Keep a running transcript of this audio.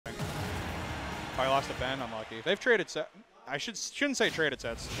I lost to Ben. Unlucky. They've traded set. I shouldn't say traded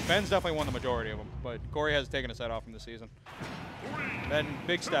sets. Ben's definitely won the majority of them, but Corey has taken a set off from the season. Ben,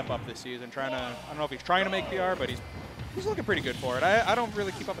 big step up this season. Trying to, I don't know if he's trying to make PR, but he's looking pretty good for it. I don't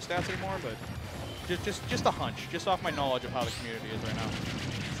really keep up with stats anymore, but just a hunch, just off my knowledge of how the community is right now.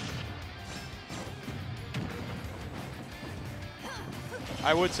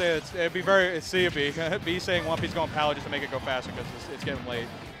 I would say it'd be very, be saying Juanpi's going Palut just to make it go faster because it's getting late.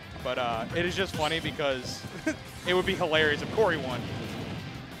 But it is just funny because it would be hilarious if Corey won.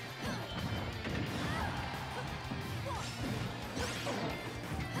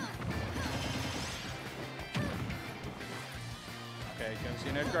 Okay, can you see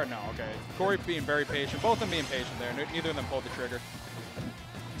an edge guard? No, okay. Corey being very patient. Both of them being patient there. Neither of them pulled the trigger.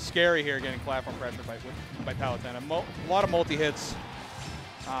 Scary here getting platform pressure by Palutena. A lot of multi-hits.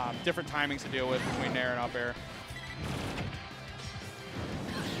 Different timings to deal with between nair and up air.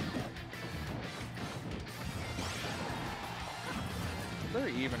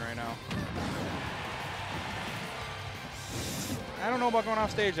 Very even right now. I don't know about going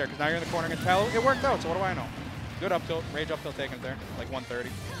off stage there because now you're in the corner against Palut. It worked out, so what do I know? Good up tilt, rage up tilt taking it there, like 130.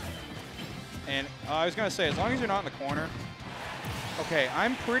 And I was going to say, as long as you're not in the corner. Okay,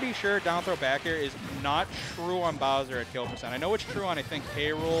 I'm pretty sure down throw back air is not true on Bowser at kill percent. I know it's true on, I think,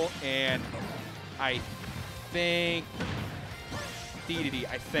 K-Rool and I think DDD,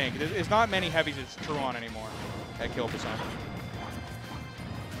 I think. There's not many heavies it's true on anymore at kill percent.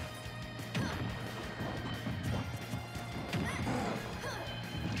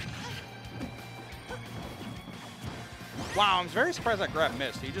 Wow, I'm very surprised that grab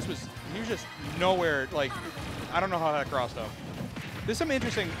missed. He was just nowhere, like, I don't know how that crossed up. There's some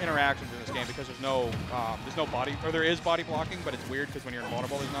interesting interactions in this game because there's no body, or there is body blocking, but it's weird because when you're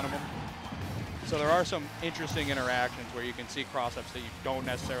invulnerable, there's none of them. So there are some interesting interactions where you can see cross-ups that you don't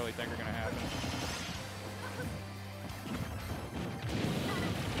necessarily think are going to happen.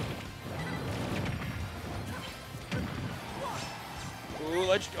 Ooh,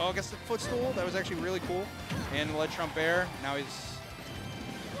 ledge, oh, I guess the footstool, that was actually really cool. And the ledge trump air, now he's...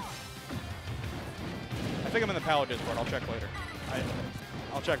 I think I'm in the Palut Discord, I'll check later.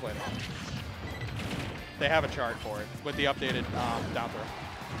 I'll check later. They have a chart for it with the updated down throw.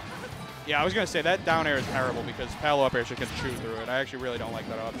 Yeah, I was going to say that down air is terrible because Palut up air should can chew through it. I actually really don't like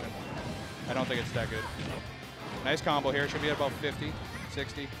that option. I don't think it's that good. Nice combo here. Should be at about 50,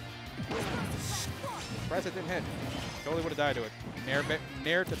 60. Surprised it didn't hit. Totally would have died to it.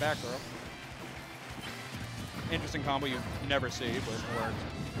 Nair to back throw. Interesting combo you never see, but it worked.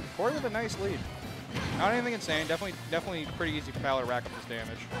 Corey with a nice lead. Not anything insane. Definitely pretty easy for Palut to rack up this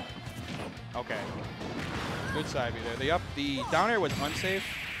damage. Okay. Good side B there. The down air was unsafe.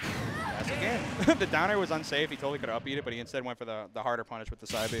 Yes, again. The down air was unsafe. He totally could have up-beat it, but he instead went for the harder punish with the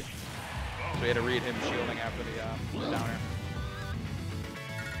side B. So we had to read him shielding after the down air.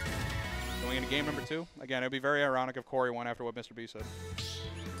 Going into game number 2. Again, it would be very ironic if Corey won after what Mr. B said.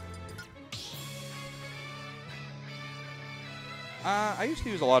 I used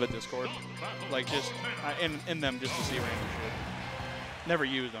to use a lot of Discord, like just in them just to see random shit. Never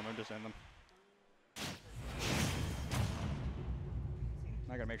use them, I'm just in them.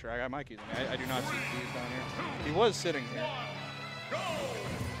 I gotta make sure I got my keys in me. I do not see keys down here. He was sitting here.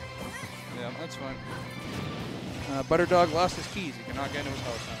 Yeah, that's fine. Butterdog lost his keys. He cannot get into his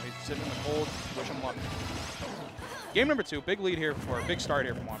house now. He's sitting in the cold. Wish him luck. Game number 2. Big lead here for big start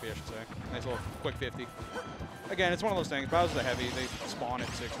here from Juanpi, I should say. Nice little quick 50. Again, it's one of those things. Bowser's a heavy. They spawn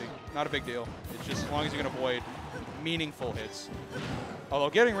at 60. Not a big deal. It's just as long as you can avoid meaningful hits. Although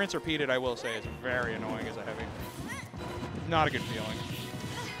getting rinse repeated, I will say, is very annoying as a heavy. Not a good feeling.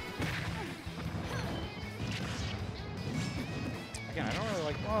 Again, I don't really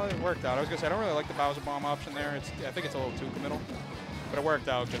like, well, it worked out. I was going to say, I don't really like the Bowser bomb option there. I think it's a little too committal. But it worked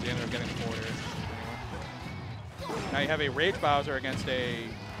out because you ended up getting the forward air. Anyway. Now you have a Rage Bowser against a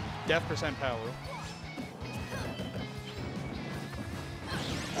Death percent Palut.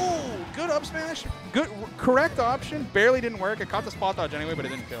 Ooh, good up smash. Good, correct option. Barely didn't work. It caught the spot dodge anyway, but it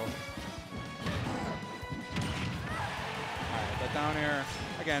didn't kill. All right, that down air.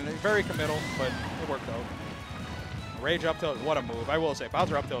 Again, very committal, but it worked out. Rage up tilt, what a move. I will say,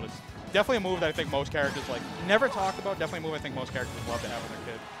 Bowser up tilt is definitely a move that I think most characters like never talked about. Definitely a move I think most characters would love to have with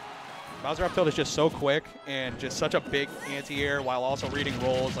their kid. Bowser up tilt is just so quick and just such a big anti-air while also reading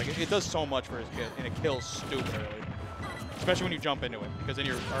rolls. Like it does so much for his kid, and it kills stupid early. Especially when you jump into it, because then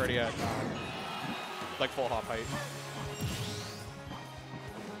you're already at like full hop height.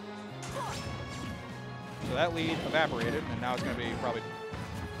 So that lead evaporated, and now it's going to be probably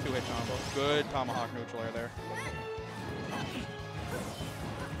 2-hit combo. Good tomahawk neutral air there.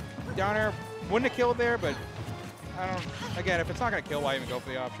 Down air, Wouldn't have killed there, but I don't. Again, if it's not gonna kill, why even go for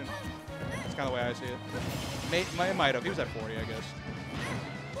the option? That's kind of the way I see it. It might have. He was at 40, I guess.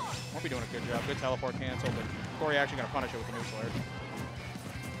 Won't be doing a good job. Good teleport cancel, but Corey actually gonna punish it with the neutral air.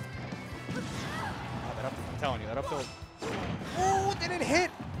 Oh, that up, I'm telling you, that up tilt. Oh, didn't hit.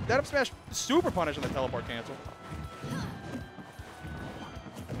 That up smash super punish on the teleport cancel.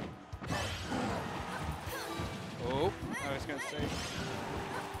 Oh, I was gonna say,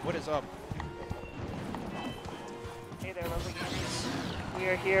 what is up? Hey there, lovely gamers. We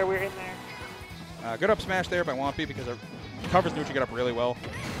are here. We're in there. Good up smash there by Juanpi because it covers neutral get up really well.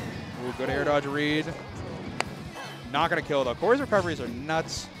 Ooh, good air dodge read. Not gonna kill though. Corey's recoveries are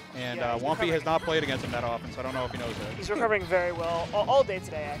nuts, and Yeah, Juanpi has not played against him that often, so I don't know if he knows that. He's recovering very well all day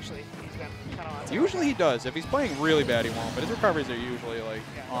today. Actually, he's been kind of on top. Usually he does. If he's playing really bad, he won't. But his recoveries are usually like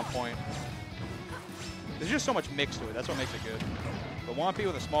on point. There's just so much mix to it. That's what makes it good. But Juanpi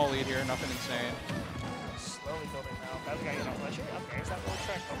with a small lead here, nothing insane. Slowly building now. That was got to get off ledger. Okay, is that one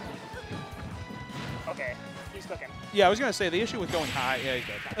track? Okay, he's cooking. Yeah, I was gonna say the issue with going high. Yeah, he's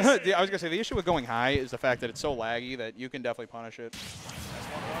dead. I was gonna say the issue with going high is the fact that it's so laggy that you can definitely punish it.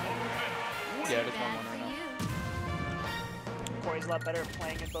 Yeah, it's 1-1 right now. Corey's a lot better at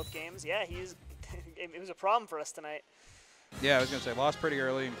playing in both games. Yeah, he's. It was a problem for us tonight. Yeah, I was gonna say lost pretty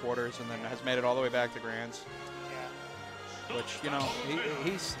early in quarters and then has made it all the way back to grands. Yeah. Which, you know,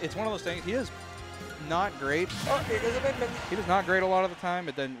 he's it's one of those things. He is not great. Oh, here goes a Midman. He does not great a lot of the time,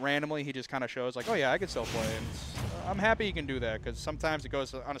 but then randomly he just kind of shows like, oh yeah, I can still play. And I'm happy he can do that because sometimes it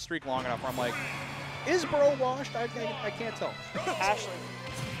goes on a streak long enough where I'm like, is bro washed? I can't tell. Ashley,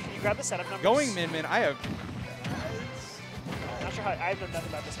 can you grab the setup numbers? Going Min-Min, I have. I'm not sure how. I know nothing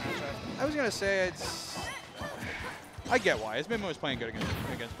about this matchup. I was gonna say it's. I get why. His Min-Min was playing good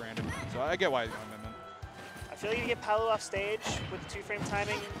against Brandon, so I get why he's going Min-Min. I feel like you get Palu off stage with the 2-frame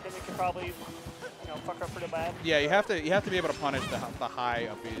timing, then it could probably, you know, fuck up pretty bad. Yeah, you have to be able to punish the high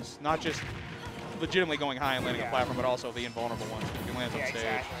uppies, not just legitimately going high and landing on the platform, but also the invulnerable ones. If he lands on stage,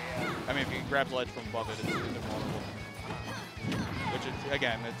 exactly, yeah. I mean, if he grabs ledge from above it, it's invulnerable. Which is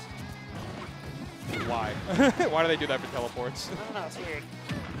again, it's why? Why do they do that for teleports? I don't know. It's weird.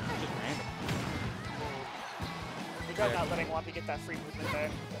 It's just random. Good not letting Juanpi get that free movement there.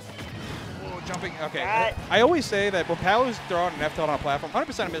 Oh, jumping. Okay. That. I always say that when Palu's throwing an F tilt on a platform,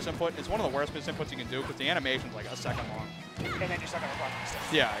 100% of misinput, it's one of the worst misinputs you can do because the animation's like a second long. And then you're stuck on the platform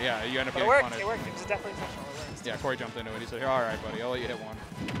still. Yeah, you end up But getting it worked. punished. It worked. It was definitely intentional. It worked. Yeah, Corey jumped into it. He said, all right, buddy, I'll let you hit one.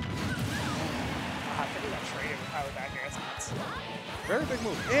 I think that trade with Palu back here. That's nuts. Very big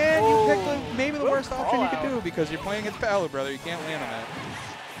move. And you picked maybe the worst option you out. could do because you're playing against Palu, brother. You can't land on that.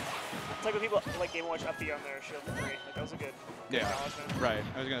 It's like when people like Game & Watch up the on their shield for free. Like, that was a good acknowledgement. Right.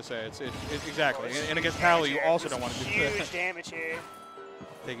 I was going to say, it's exactly. And against Palu, you also don't want to do that. Huge damage here.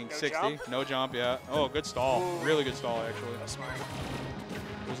 Taking No 60. jump? No jump, yeah. Oh, good stall. Ooh. Really good stall, actually. That's smart.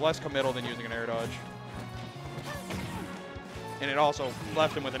 It was less committal than using an air dodge. And it also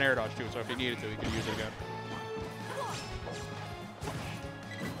left him with an air dodge, too, so if he needed to, he could use it again.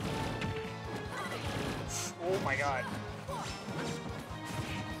 Oh, my God.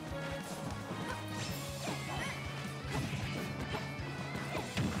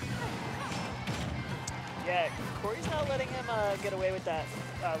 Yeah, Corey's not letting him get away with that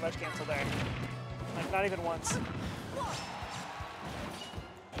ledge cancel there. Like, not even once.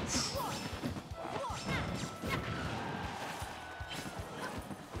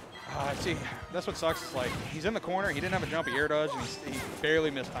 See, that's what sucks. It's like, he's in the corner, he didn't have a jumpy air dodge, and he barely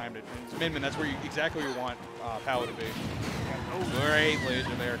mistimed it. And Min-Min, that's where you, exactly where you want Palu to be. Great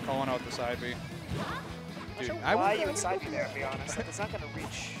laser there, calling out the side B. I'm not sure why you would side B there, to be honest. Like, it's not going to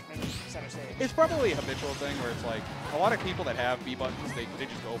reach center stage. It's probably a habitual thing where it's like, a lot of people that have B buttons, they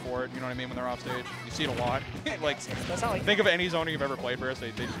just go for it, you know what I mean, when they're off stage. You see it a lot. Like, that's not like think of any zoner you've ever played versus,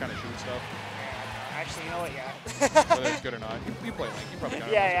 they just kind of shoot stuff. Actually, you know what? Yeah. Whether it's good or not. You play Link, you probably got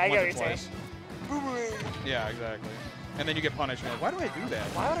it I get once what or you're twice. saying. Yeah, exactly. And then you get punished, and you're like, why do I do that?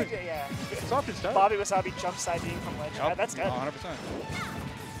 Why would I do yeah. It's often stuff. Bobby Wasabi jump side being from ledge. Yep. That's good. 100%.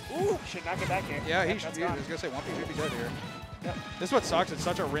 Ooh, should not get back here. Yeah, he That's should. I gone. was going to say, Juanpi should be dead here. Yep. This is what sucks. It's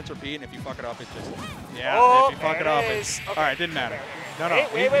such a rinse repeat, and if you fuck it up, it's just. Yeah, Oh, if you fuck there it up, it it's. is. Okay. All right, didn't matter. No.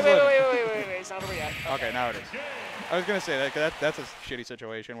 Wait. It's not over yet. Okay, now it is. I was going to say, that's a shitty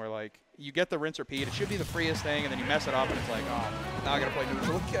situation where, like, you get the rinse repeat. It should be the freest thing, and then you mess it up, and it's like, oh, now I got to play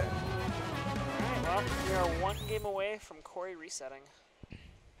neutral again. All right, well, we are one game away from Corey resetting.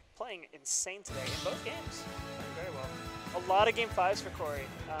 Playing insane today in both games. Very well. A lot of game 5s for Corey.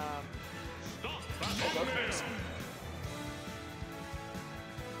 Both games.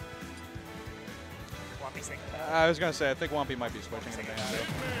 I was going to say, I think Juanpi might be switching in advance.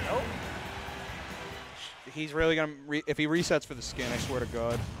 Oh. he's really gonna if he resets for the skin. I swear to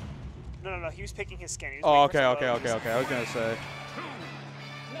God. No. He was picking his skin. He was Oh, waiting okay. for some I was gonna say.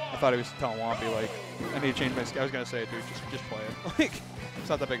 I thought he was telling Juanpi like, I need to change my skin. I was gonna say, dude, just play it. Like, it's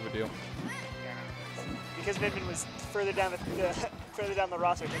not that big of a deal. Yeah. Because Midman was further down the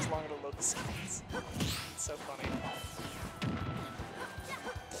roster, it takes longer to load the skins. It's so funny.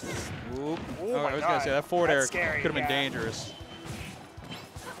 Oop. Oh I was gonna say that forward air could have been dangerous.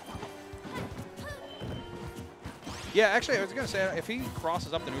 Yeah, actually, I was gonna say if he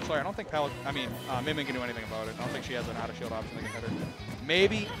crosses up the neutral air, I don't think Midman can do anything about it. I don't think she has an out of shield option that can hit her.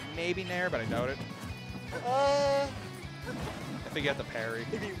 Maybe Nair, but I doubt it. If they get the parry.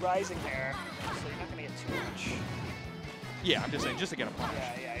 Maybe rising there, so you're not gonna get too much. Yeah, I'm just saying, just to get a punish.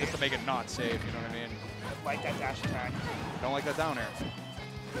 Yeah. Just to make it not safe, you know what I mean? Like that dash attack. Don't like that down air.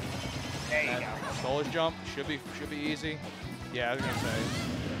 There you go. Stole his jump. Should be easy. Yeah, I was gonna say.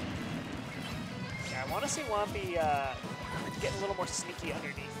 Yeah, I want to see Juanpi getting a little more sneaky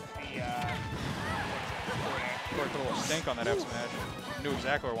underneath the. Put a little stink on that F smash. Knew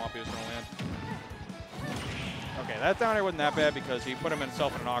exactly where Juanpi was gonna land. Okay, that down air wasn't that bad because he put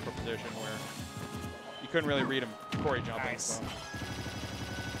himself in an awkward position where you couldn't really read him. Corey jumping. Nice. So.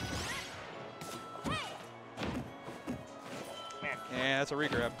 Yeah, that's a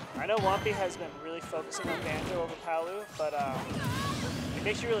regrab. I know Juanpi has been really focusing on Banjo over Palu, but it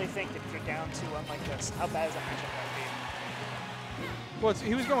makes you really think that if you're down 2-1 like this, how bad is that matchup going to be? Well,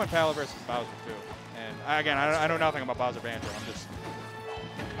 he was going Palu versus Bowser too, and again, I know nothing about Bowser Banjo.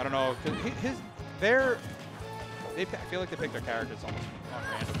 I don't know, cause I feel like they pick their characters almost on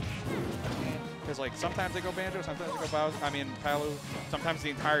random. Because like sometimes they go Banjo, sometimes they go Bowser. I mean Palu. Sometimes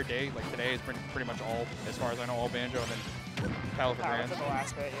the entire day, like today, is pretty much all, as far as I know, all Banjo, and then Palu for the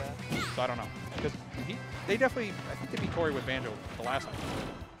last bit, yeah. So I don't know. Because they definitely, I think they beat Corey with Banjo the last time.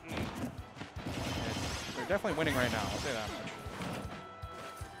 They're definitely winning right now, I'll say that much.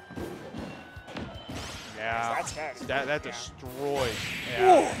 Yeah, that destroys.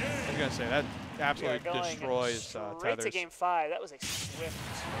 Yeah, I was going to say, that absolutely destroys Right Tethers. to game 5, that was a swift.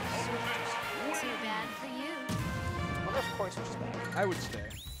 Too bad for you. I wonder if Corey switches back. I would stay.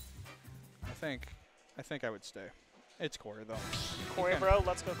 I think I would stay. It's Corey, though. Corey, bro,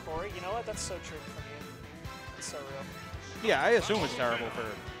 let's go Corey. You know what? That's so true from you. It's so real. Yeah, I assume it's terrible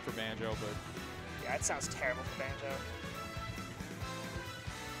for Banjo, but... Yeah, it sounds terrible for Banjo.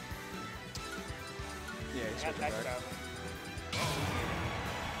 Yeah, he's switching back.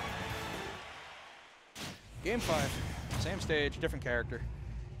 Game 5. Same stage, different character.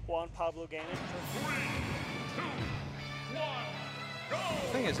 Juan Pablo Gaming. 3, 2, 1. The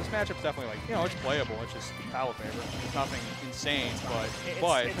thing is, this matchup's definitely like, it's playable. It's just Palu favor. It's nothing insane, It's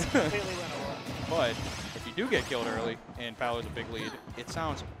completely winnable. But if you do get killed early and Palu's a big lead, it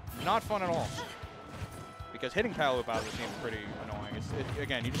sounds not fun at all. Because hitting Palu with Bowser seems pretty annoying.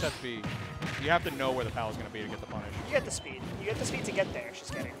 Again, you just have to you have to know where the Palu's going to be to get the punish. You get the speed. You get the speed to get there. It's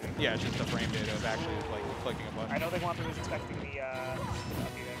just getting there. Yeah, it's just the frame data of actually like clicking a button. I don't think Juanpi was expecting the up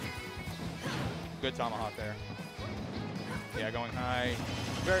either. Good tomahawk there. Yeah, going high.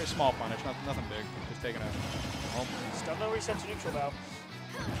 Very small punish, nothing big. Just taking a... Oh. Still no reset to neutral, though.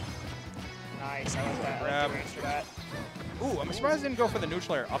 Nice, I like that. Grab. I like the for that. Ooh, I'm surprised it didn't go for the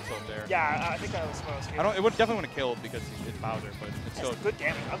neutral air up tilt there. Yeah, I think that was supposed to. It would definitely would have killed because it's Bowser, but it's still... good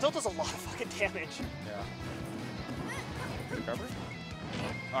damage. Up tilt does a lot of fucking damage. Yeah. Recover?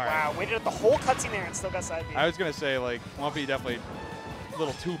 All right. Wow, waited at the whole cutscene there and still got side beat. I was going to say, like, Juanpi definitely a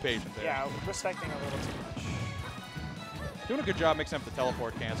little too patient there. Yeah, respecting a little too much. Doing a good job mixing up the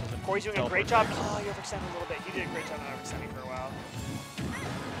teleport cancels. And Corey's doing a great job. Oh, you overextended a little bit. You did a great job on overextending for a while.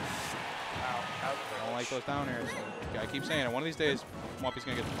 Wow. I don't like those down airs. I keep saying it. One of these days, Juanpi's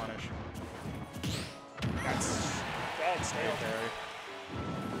going to get the punish. That's dead, stale.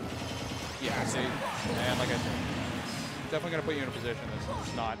 Yeah, see, and like I said, definitely going to put you in a position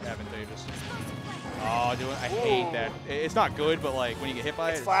that's not advantageous. Oh, I hate that. It's not good, but like when you get hit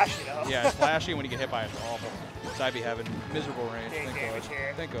by it. It's flashy, though. Yeah, it's flashy. When you get hit by it, it's awful. So I'd be having miserable range. Big damage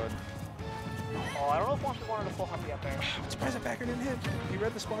here. Thank God. Oh, I don't know if Juanpi wanted a full Humpy up there. I'm surprised that backer didn't hit. He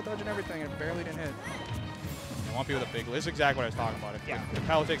read the spot dodge and everything, and it barely didn't hit. And Juanpi with a big lead. This is exactly what I was talking about. If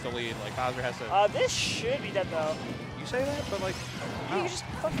Palu takes the lead, like Bowser has to. This should be dead though. You say that, but like. You just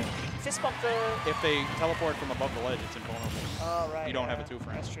fucking fist bump the. If they teleport from above the ledge, it's invulnerable. Oh right. You don't have a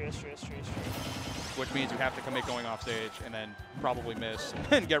 2-frame. That's true. Which means you have to commit going off stage and then probably miss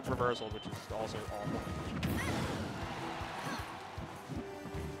and get reversal, which is also awful.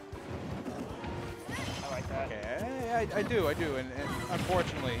 I like that. Okay, I do, and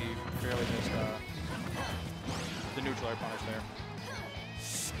unfortunately he barely missed the neutral air punish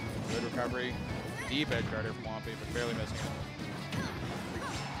there. Good recovery. Deep edge guard here from Juanpi, but barely missing it.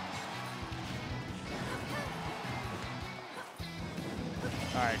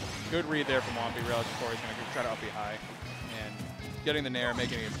 All right, good read there from Juanpi. Realized Corey's going to try to up B high. And getting the nair,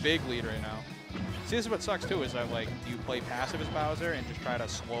 making it a big lead right now. See, this is what sucks too, is that like, do you play passive as Bowser and just try to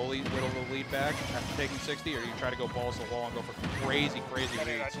slowly whittle the lead back after taking 60, or do you try to go balls to the wall and go for crazy leads? That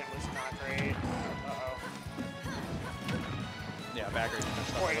introduction was not great. Uh-oh. Yeah, back air.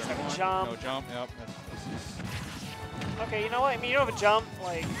 Corey doesn't have a jump. No jump, yep. That's Okay, you know what? I mean, you don't have a jump,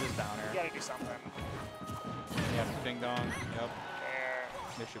 like, just down you air. gotta do something. Yeah, ding dong, yep. There.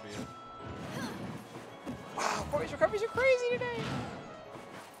 This should be it. Wow, Corey's recoveries are crazy today.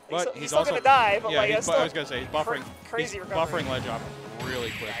 But he's still gonna die, but yeah, like, that's still I was gonna say he's buffering. Crazy he's recovery. buffering ledge off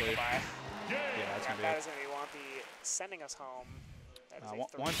really quickly. Goodbye. Yeah, that's gonna be That it. is gonna be Juanpi sending us home. That is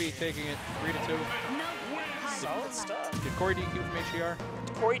a Juanpi taking it 3-2. Solid stuff. Did Corey DQ from HDR?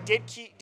 Corey did